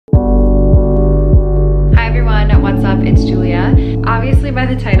Obviously by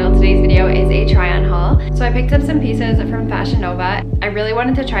the title, today's video is a try-on haul. So I picked up some pieces from Fashion Nova. I really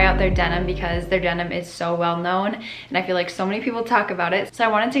wanted to try out their denim because their denim is so well known and I feel like so many people talk about it. So I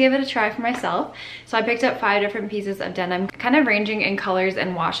wanted to give it a try for myself. So I picked up 5 different pieces of denim, kind of ranging in colors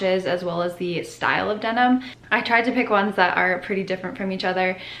and washes as well as the style of denim. I tried to pick ones that are pretty different from each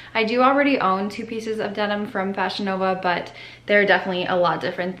other. I do already own 2 pieces of denim from Fashion Nova, but they're definitely a lot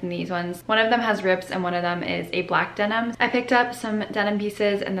different than these ones. One of them has rips and one of them is a black denim. I picked up some denim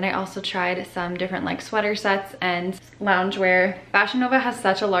pieces and then I also tried some different like sweater sets and loungewear. Fashion Nova has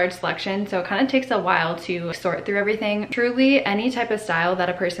such a large selection, so it kind of takes a while to sort through everything. Truly, any type of style that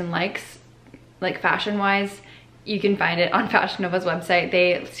a person likes, like fashion-wise, you can find it on Fashion Nova's website.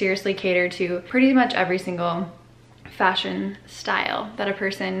 They seriously cater to pretty much every single fashion style that a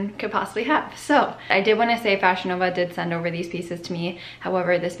person could possibly have. So I did want to say Fashion Nova did send over these pieces to me.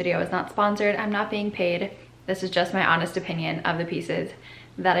 However, this video is not sponsored. I'm not being paid. This is just my honest opinion of the pieces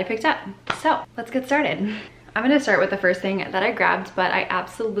that I picked up. So let's get started. I'm gonna start with the first thing that I grabbed, but I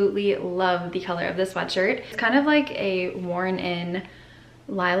absolutely love the color of this sweatshirt. It's kind of like a worn in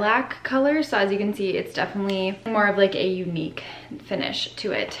lilac color, so as you can see, it's definitely more of like a unique finish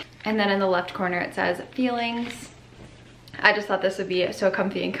to it. And then in the left corner it says feelings. I just thought this would be so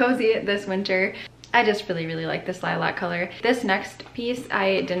comfy and cozy this winter. I just really like this lilac color. This next piece,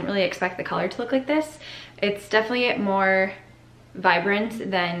 I didn't really expect the color to look like this. It's definitely more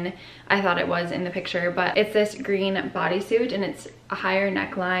vibrant than I thought it was in the picture, but it's this green bodysuit and it's a higher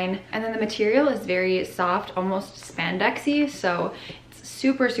neckline, and then the material is very soft, almost spandexy, so it's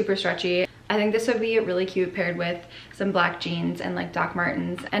super stretchy. I think this would be really cute paired with some black jeans and like Doc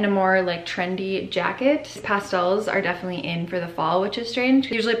Martens and a more like trendy jacket. Pastels are definitely in for the fall, which is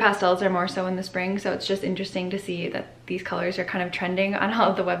strange. Usually pastels are more so in the spring, so it's just interesting to see that these colors are kind of trending on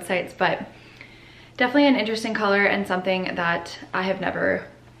all of the websites, but definitely an interesting color and something that I have never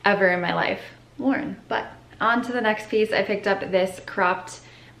ever in my life worn. But on to the next piece. I picked up this cropped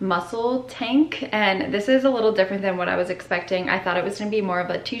muscle tank, and this is a little different than what I was expecting. I thought it was going to be more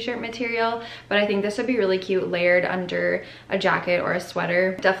of a t-shirt material, but I think this would be really cute layered under a jacket or a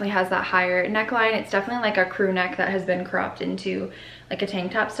sweater. It definitely has that higher neckline. It's definitely like a crew neck that has been cropped into like a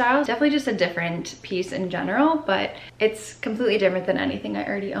tank top style. It's definitely just a different piece in general, but it's completely different than anything I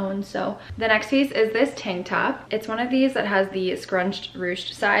already own. So the next piece is this tank top. It's one of these that has the scrunched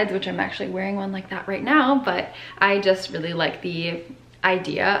ruched sides, which I'm actually wearing one like that right now, but I just really like the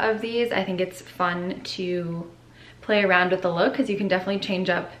idea of these. I think it's fun to play around with the look because you can definitely change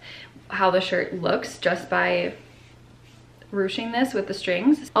up how the shirt looks just by ruching this with the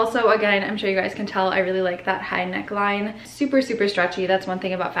strings. Also, again, I'm sure you guys can tell I really like that high neckline. Super stretchy. That's one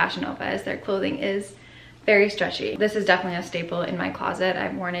thing about Fashion Nova, is their clothing is very stretchy. This is definitely a staple in my closet.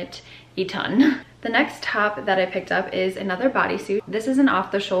 I've worn it a ton. The next top that I picked up is another bodysuit. This is an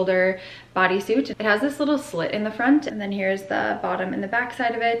off-the-shoulder bodysuit. It has this little slit in the front, and then here's the bottom and the back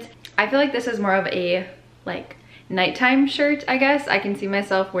side of it. I feel like this is more of a like nighttime shirt, I guess. I can see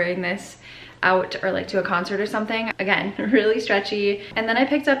myself wearing this out or like to a concert or something. Again, really stretchy. And then I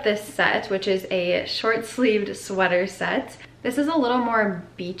picked up this set, which is a short-sleeved sweater set. This is a little more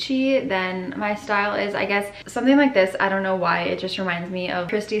beachy than my style is, I guess. Something like this, I don't know why, it just reminds me of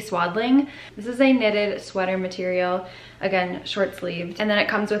Christy Swaddling. This is a knitted sweater material, again, short sleeved. And then it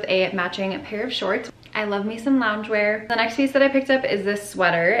comes with a matching pair of shorts. I love me some loungewear. The next piece that I picked up is this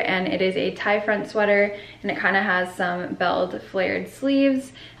sweater, and it is a tie front sweater, and it kind of has some belled flared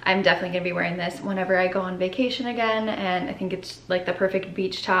sleeves. I'm definitely gonna be wearing this whenever I go on vacation again, and I think it's like the perfect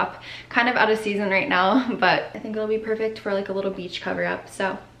beach top. Kind of out of season right now, but I think it'll be perfect for like a little beach cover up.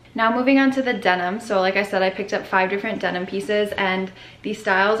 So now moving on to the denim. So like I said, I picked up 5 different denim pieces, and these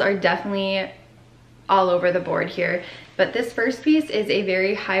styles are definitely all over the board here. But this first piece is a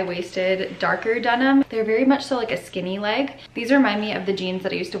very high-waisted, darker denim. They're very much so like a skinny leg. These remind me of the jeans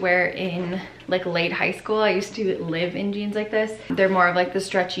that I used to wear in like late high school. I used to live in jeans like this. They're more of like the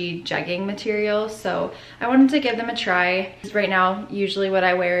stretchy jegging material, so I wanted to give them a try. Right now, usually what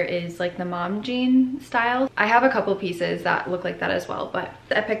I wear is like the mom jean style. I have a couple pieces that look like that as well, but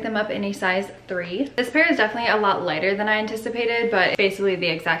I picked them up in a size 3. This pair is definitely a lot lighter than I anticipated, but basically the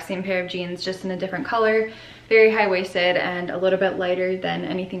exact same pair of jeans, just in a different color. Very high-waisted and a little bit lighter than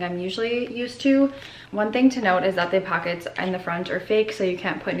anything I'm usually used to. One thing to note is that the pockets in the front are fake, so you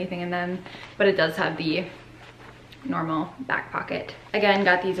can't put anything in them, but it does have the normal back pocket. Again,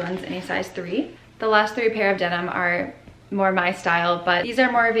 got these ones in a size 3. The last 3 pair of denim are more my style, but these are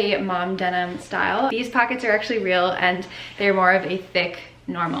more of a mom denim style. These pockets are actually real, and they're more of a thick,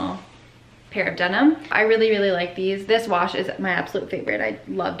 normal pair of denim. I really like these. This wash is my absolute favorite. I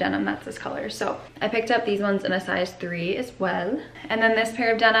love denim, that's this color. So I picked up these ones in a size 3 as well. And then this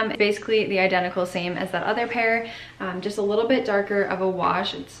pair of denim is basically the identical same as that other pair, just a little bit darker of a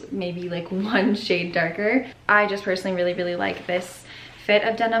wash. It's maybe like 1 shade darker. I just personally really like this fit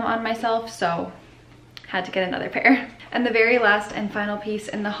of denim on myself, so had to get another pair. And the very last and final piece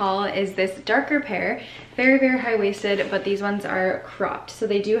in the haul is this darker pair. Very high-waisted, but these ones are cropped. So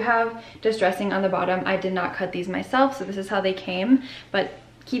they do have distressing on the bottom. I did not cut these myself, so this is how they came, but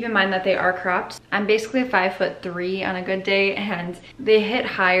keep in mind that they are cropped. I'm basically 5'3" on a good day, and they hit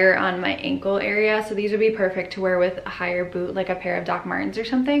higher on my ankle area, so these would be perfect to wear with a higher boot, like a pair of Doc Martens or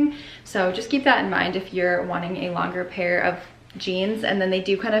something. So just keep that in mind if you're wanting a longer pair of jeans. And then they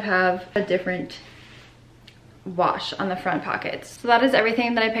do kind of have a different wash on the front pockets. So that is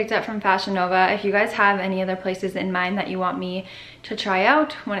everything that I picked up from Fashion Nova. If you guys have any other places in mind that you want me to try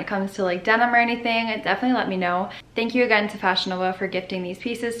out when it comes to like denim or anything, definitely let me know. Thank you again to Fashion Nova for gifting these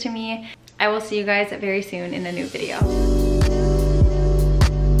pieces to me. I will see you guys very soon in a new video.